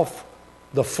up off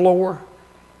the floor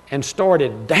and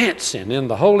started dancing in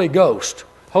the Holy Ghost,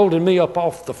 holding me up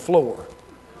off the floor,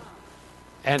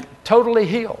 and totally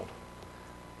healed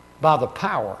by the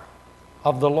power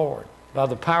of the Lord, by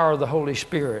the power of the Holy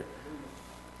Spirit.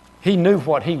 He knew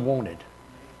what he wanted.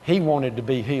 He wanted to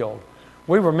be healed.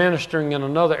 We were ministering in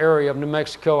another area of New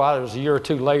Mexico. It was a year or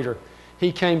two later.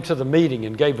 He came to the meeting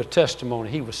and gave a testimony.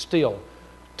 He was still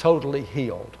totally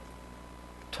healed.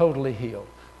 Totally healed.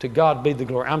 To God be the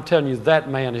glory. I'm telling you, that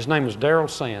man, his name was Darrell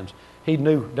Sands.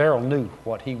 Darrell knew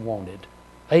what he wanted.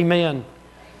 Amen.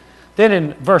 Then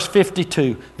in verse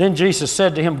 52, then Jesus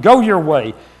said to him, "Go your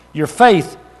way. Your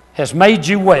faith has made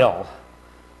you well."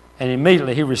 And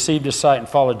immediately he received his sight and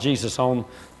followed Jesus on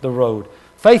the road.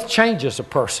 Faith changes a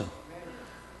person.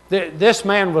 This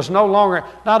man was no longer,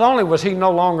 not only was he no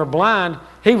longer blind,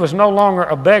 he was no longer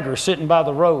a beggar sitting by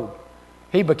the road.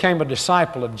 He became a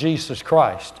disciple of Jesus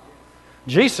Christ.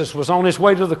 Jesus was on his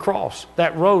way to the cross.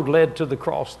 That road led to the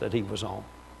cross that he was on.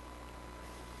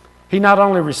 He not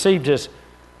only received his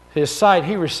sight,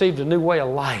 he received a new way of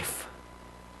life.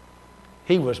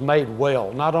 He was made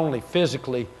well, not only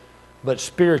physically, but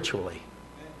spiritually,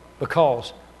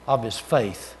 because of his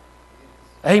faith.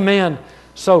 Amen.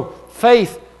 So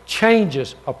faith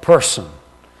changes a person.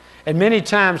 And many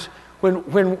times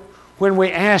when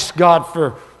we ask God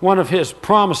for one of his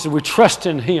promises, we trust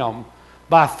in him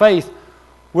by faith,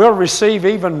 we'll receive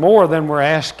even more than we're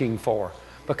asking for,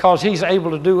 because he's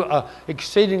able to do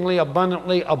exceedingly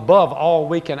abundantly above all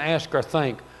we can ask or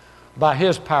think by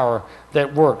his power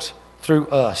that works through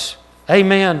us.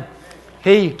 Amen.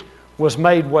 He was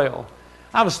made well.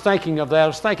 I was thinking of that. I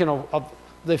was thinking of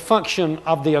the function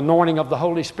of the anointing of the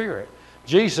Holy Spirit.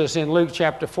 Jesus in Luke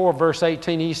chapter 4 verse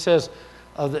 18, he says,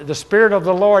 the Spirit of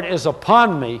the Lord is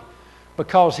upon me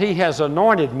because he has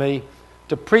anointed me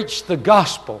to preach the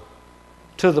gospel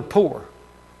to the poor.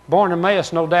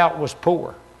 Bartimaeus no doubt was poor.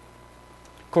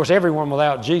 Of course, everyone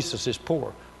without Jesus is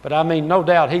poor. But I mean, no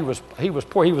doubt he was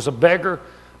poor. He was a beggar,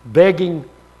 begging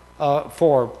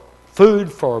for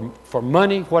food, for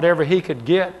money, whatever he could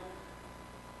get.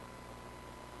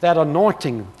 That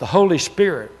anointing, the Holy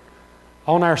Spirit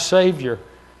on our Savior,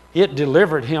 it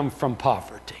delivered him from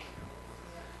poverty.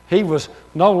 He was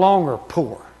no longer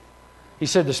poor. He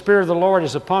said, the Spirit of the Lord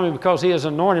is upon me because he has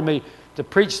anointed me to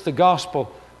preach the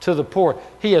gospel to the poor.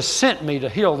 He has sent me to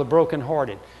heal the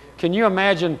brokenhearted. Can you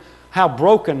imagine how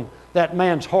broken that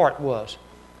man's heart was?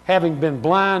 Having been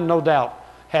blind, no doubt,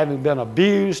 having been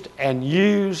abused and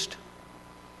used,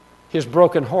 his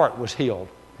broken heart was healed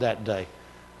that day.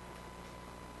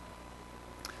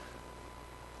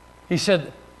 He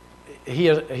said, he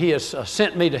has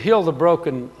sent me to heal the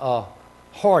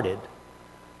broken-hearted,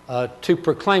 to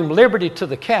proclaim liberty to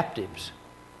the captives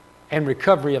and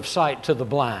recovery of sight to the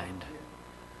blind.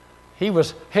 He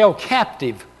was held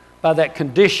captive by that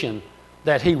condition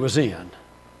that he was in.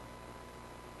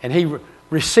 And he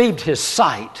received his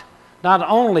sight, not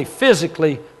only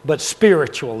physically, but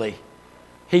spiritually.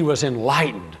 He was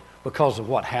enlightened because of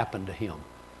what happened to him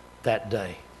that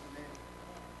day.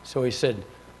 So he said,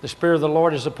 the Spirit of the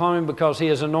Lord is upon me because he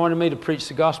has anointed me to preach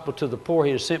the gospel to the poor.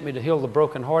 He has sent me to heal the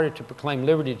brokenhearted, to proclaim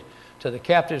liberty to the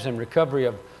captives and recovery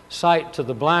of sight to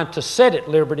the blind, to set at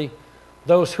liberty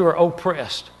those who are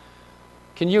oppressed.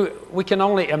 We can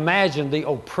only imagine the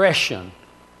oppression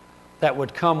that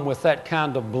would come with that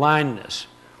kind of blindness,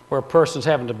 where a person's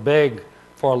having to beg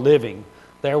for a living,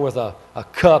 there with a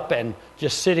cup and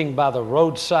just sitting by the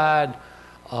roadside,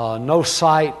 no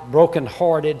sight,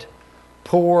 brokenhearted,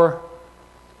 poor,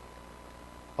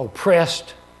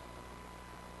 oppressed.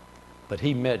 But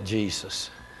he met Jesus.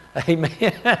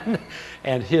 Amen.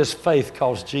 And his faith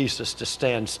caused Jesus to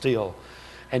stand still.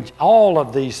 And all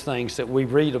of these things that we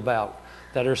read about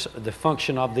that are the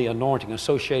function of the anointing,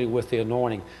 associated with the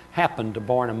anointing, happened to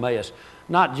Bartimaeus.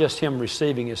 Not just him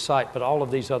receiving his sight, but all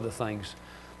of these other things.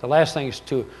 The last thing is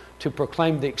to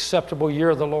proclaim the acceptable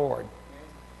year of the Lord.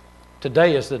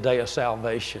 Today is the day of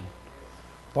salvation.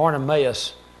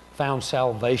 Bartimaeus found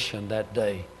salvation that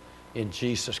day in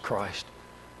Jesus Christ.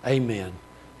 Amen.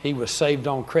 He was saved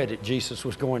on credit. Jesus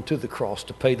was going to the cross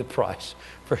to pay the price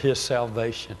for his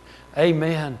salvation.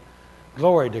 Amen.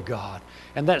 Glory to God.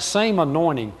 And that same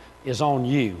anointing is on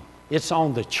you. It's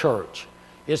on the church.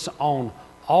 It's on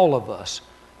all of us,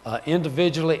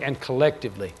 individually and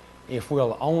collectively, if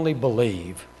we'll only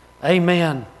believe.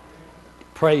 Amen.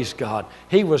 Praise God.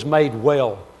 He was made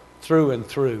well through and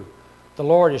through. The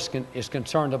Lord is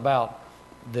concerned about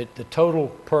the total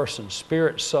person,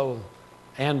 spirit, soul,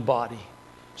 and body.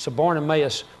 So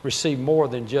Bartimaeus received more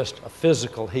than just a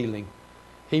physical healing.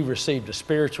 He received a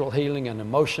spiritual healing, an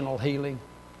emotional healing.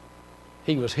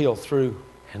 He was healed through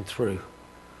and through.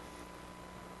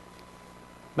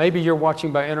 Maybe you're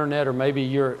watching by internet, or maybe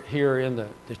you're here in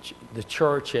the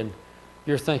church and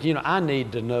you're thinking, I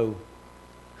need to know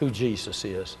who Jesus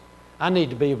is. I need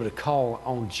to be able to call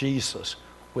on Jesus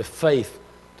with faith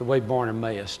the way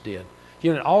Bartimaeus did.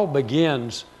 It all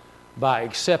begins by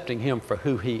accepting Him for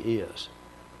who He is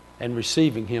and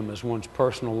receiving Him as one's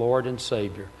personal Lord and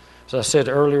Savior. As I said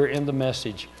earlier in the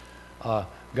message,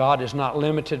 God is not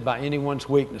limited by anyone's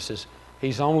weaknesses.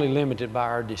 He's only limited by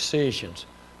our decisions,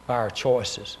 by our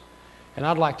choices. And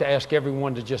I'd like to ask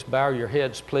everyone to just bow your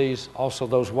heads, please, also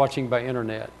those watching by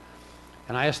internet.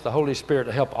 And I ask the Holy Spirit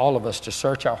to help all of us to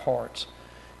search our hearts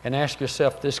and ask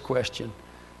yourself this question: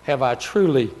 have I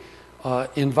truly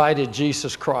invited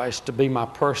Jesus Christ to be my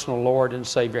personal Lord and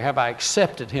Savior? Have I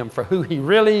accepted Him for who He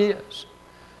really is?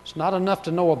 It's not enough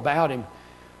to know about Him.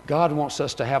 God wants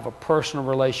us to have a personal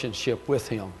relationship with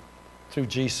Him through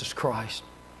Jesus Christ,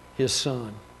 His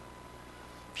Son.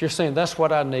 If you're saying, that's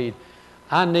what I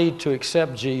need to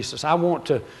accept Jesus. I want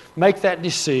to make that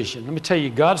decision. Let me tell you,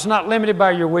 God's not limited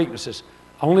by your weaknesses,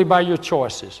 only by your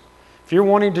choices. If you're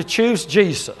wanting to choose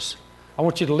Jesus, I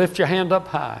want you to lift your hand up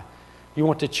high. You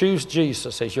want to choose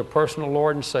Jesus as your personal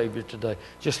Lord and Savior today.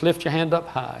 Just lift your hand up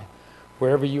high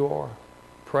wherever you are.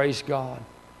 Praise God.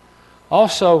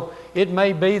 Also, it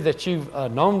may be that you've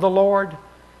known the Lord,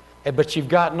 but you've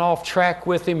gotten off track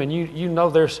with Him, and you know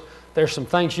there's some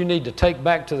things you need to take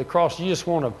back to the cross. You just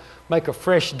want to make a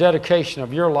fresh dedication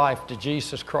of your life to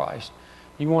Jesus Christ.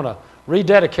 You want to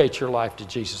rededicate your life to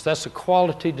Jesus. That's a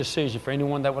quality decision for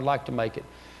anyone that would like to make it.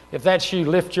 If that's you,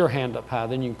 lift your hand up high,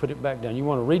 then you can put it back down. You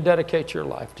want to rededicate your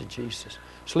life to Jesus.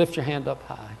 So lift your hand up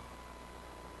high.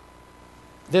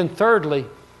 Then thirdly,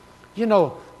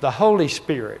 the Holy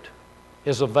Spirit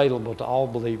is available to all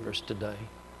believers today.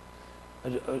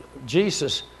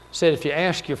 Jesus said, if you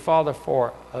ask your Father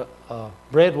for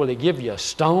bread, will He give you a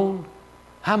stone?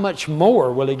 How much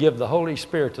more will He give the Holy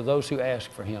Spirit to those who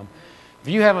ask for Him? If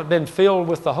you haven't been filled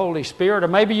with the Holy Spirit, or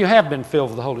maybe you have been filled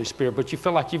with the Holy Spirit, but you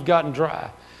feel like you've gotten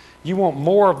dry, you want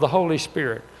more of the Holy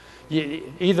Spirit.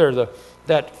 Either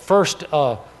that first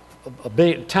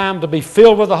time to be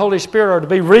filled with the Holy Spirit, or to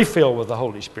be refilled with the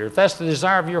Holy Spirit. If that's the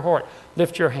desire of your heart,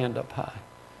 lift your hand up high.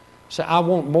 Say, I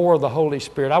want more of the Holy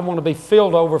Spirit. I want to be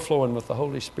filled overflowing with the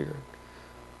Holy Spirit.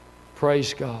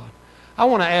 Praise God. I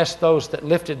want to ask those that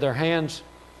lifted their hands,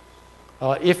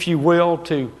 if you will,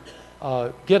 to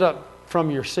get up from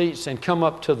your seats and come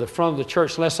up to the front of the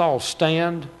church. Let's all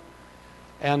stand.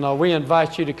 And we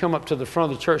invite you to come up to the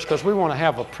front of the church, because we want to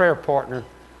have a prayer partner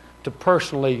to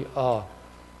personally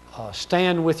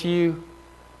stand with you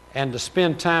and to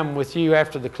spend time with you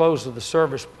after the close of the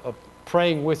service,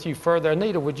 praying with you further.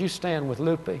 Anita, would you stand with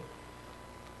Lupe?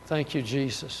 Thank you,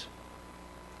 Jesus.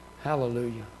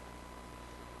 Hallelujah.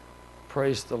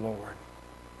 Praise the Lord.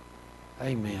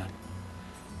 Amen.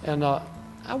 And I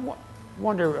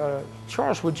wonder,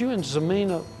 Charles, would you and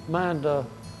Zamina mind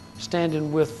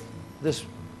standing with this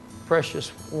precious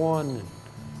one?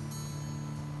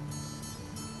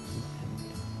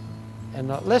 And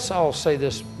let's all say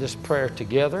this prayer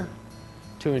together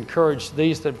to encourage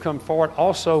these that have come forward.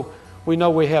 Also, we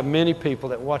know we have many people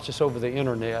that watch us over the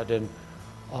internet, and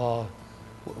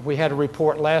we had a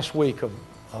report last week of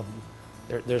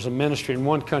there's a ministry in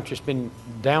one country that's been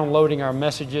downloading our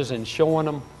messages and showing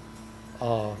them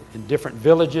in different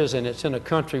villages, and it's in a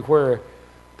country where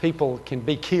people can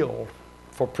be killed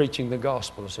for preaching the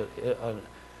gospel. It's an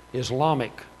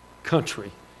Islamic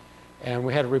country. And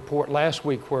we had a report last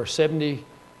week where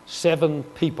 77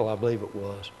 people, I believe it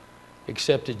was,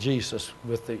 accepted Jesus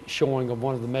with the showing of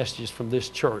one of the messages from this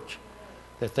church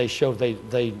that they showed.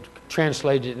 They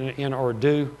translated it in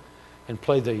Urdu and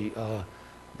play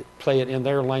it in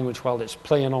their language while it's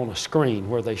playing on a screen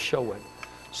where they show it.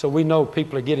 So we know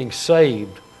people are getting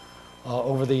saved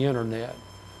over the internet.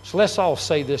 So let's all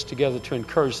say this together to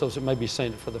encourage those that may be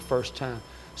saying it for the first time.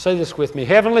 Say this with me.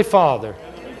 Heavenly Father,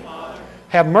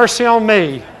 have mercy on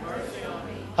me,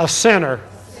 a sinner.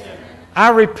 I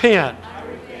repent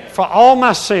for all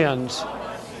my sins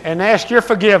and ask your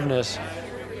forgiveness.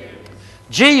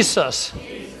 Jesus,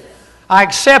 I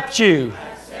accept you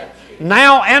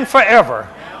now and forever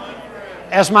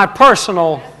as my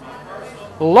personal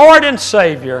Lord and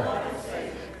Savior.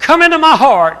 Come into my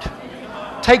heart,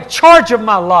 take charge of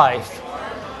my life,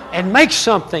 and make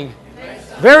something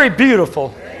very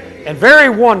beautiful and very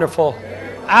wonderful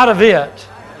out of it.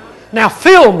 Now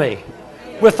fill me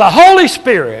with the Holy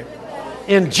Spirit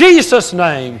in Jesus'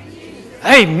 name.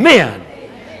 Amen.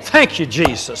 Thank you,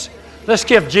 Jesus. Let's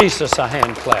give Jesus a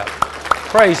hand clap.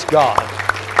 Praise God.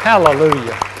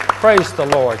 Hallelujah. Praise the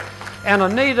Lord. And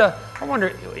Anita, I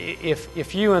wonder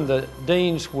if you and the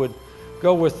deans would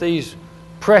go with these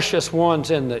precious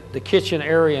ones in the kitchen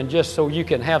area, and just so you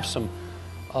can have some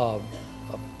a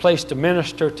place to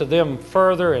minister to them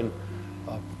further and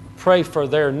pray for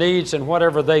their needs and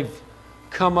whatever they've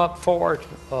come up for,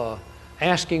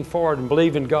 asking for it, and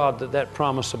believing God that that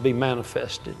promise will be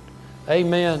manifested.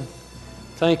 Amen.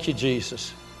 Thank you,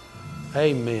 Jesus.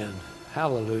 Amen.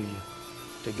 Hallelujah.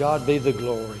 To God be the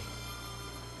glory.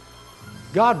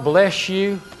 God bless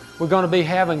you. We're going to be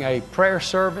having a prayer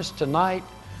service tonight,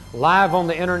 live on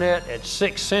the internet at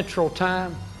 6 Central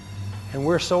Time, and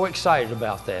we're so excited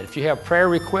about that. If you have prayer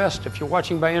requests, if you're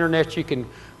watching by internet, you can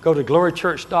go to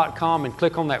glorychurch.com and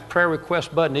click on that prayer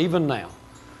request button even now.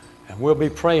 And we'll be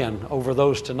praying over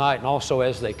those tonight, and also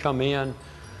as they come in.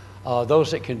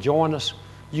 Those that can join us,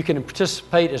 you can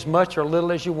participate as much or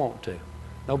little as you want to.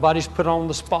 Nobody's put on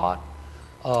the spot,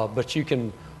 but you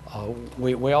can.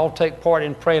 We all take part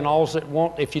in praying. All that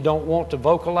want, if you don't want to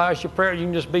vocalize your prayer, you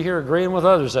can just be here agreeing with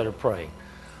others that are praying.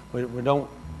 We don't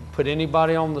put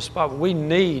anybody on the spot. We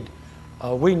need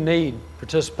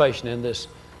participation in this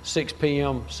 6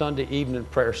 p.m. Sunday evening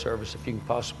prayer service if you can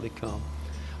possibly come.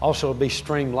 Also, it'll be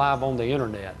streamed live on the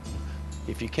internet.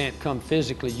 If you can't come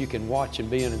physically, you can watch and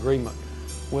be in agreement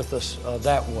with us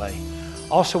that way.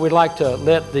 Also, we'd like to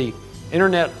let the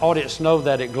internet audience know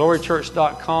that at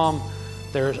glorychurch.com,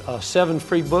 there's 7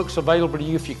 free books available to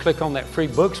you if you click on that free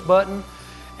books button.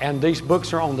 And these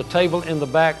books are on the table in the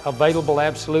back, available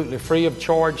absolutely free of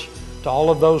charge to all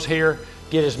of those here.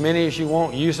 Get as many as you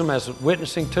want. Use them as a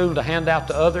witnessing tool to hand out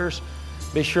to others.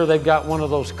 Be sure they've got one of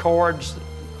those cards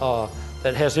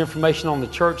that has information on the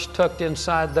church tucked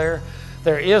inside there.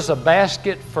 There is a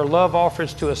basket for love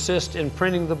offerings to assist in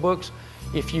printing the books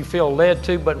if you feel led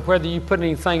to, but whether you put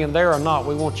anything in there or not,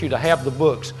 we want you to have the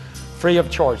books free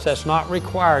of charge. That's not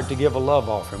required to give a love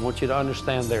offering. I want you to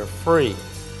understand they're free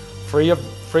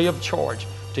of charge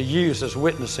to use as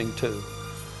witnessing tool.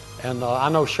 And I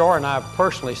know Shar and I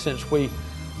personally, since we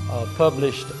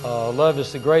published Love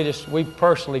is the Greatest, we've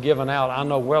personally given out, I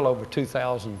know, well over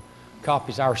 2,000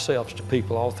 copies ourselves to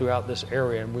people all throughout this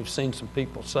area, and we've seen some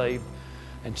people saved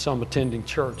and some attending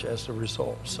church as a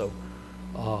result. So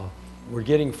we're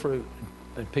getting fruit,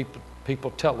 and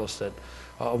people tell us that.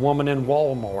 A woman in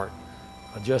Walmart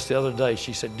just the other day,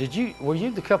 she said, were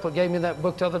you the couple that gave me that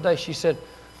book the other day? She said,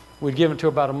 we'd given it to her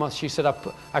about a month. She said,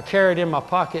 I carry it in my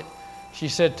pocket. She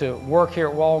said, to work here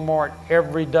at Walmart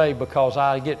every day because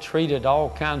I get treated all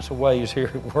kinds of ways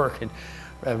here at work, and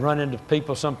run into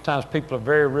people. Sometimes people are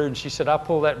very rude. And she said, I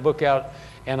pull that book out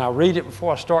and I read it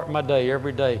before I start my day.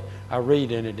 Every day I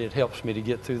read in it. It helps me to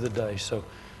get through the day. So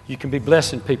you can be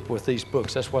blessing people with these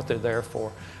books. That's what they're there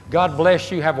for. God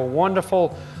bless you. Have a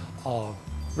wonderful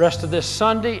rest of this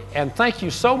Sunday. And thank you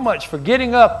so much for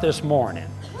getting up this morning.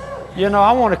 You know,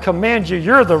 I want to commend you.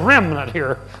 You're the remnant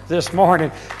here this morning.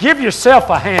 Give yourself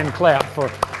a hand clap for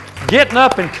getting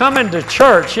up and coming to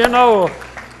church. You know,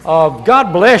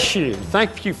 God bless you.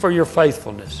 Thank you for your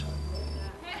faithfulness.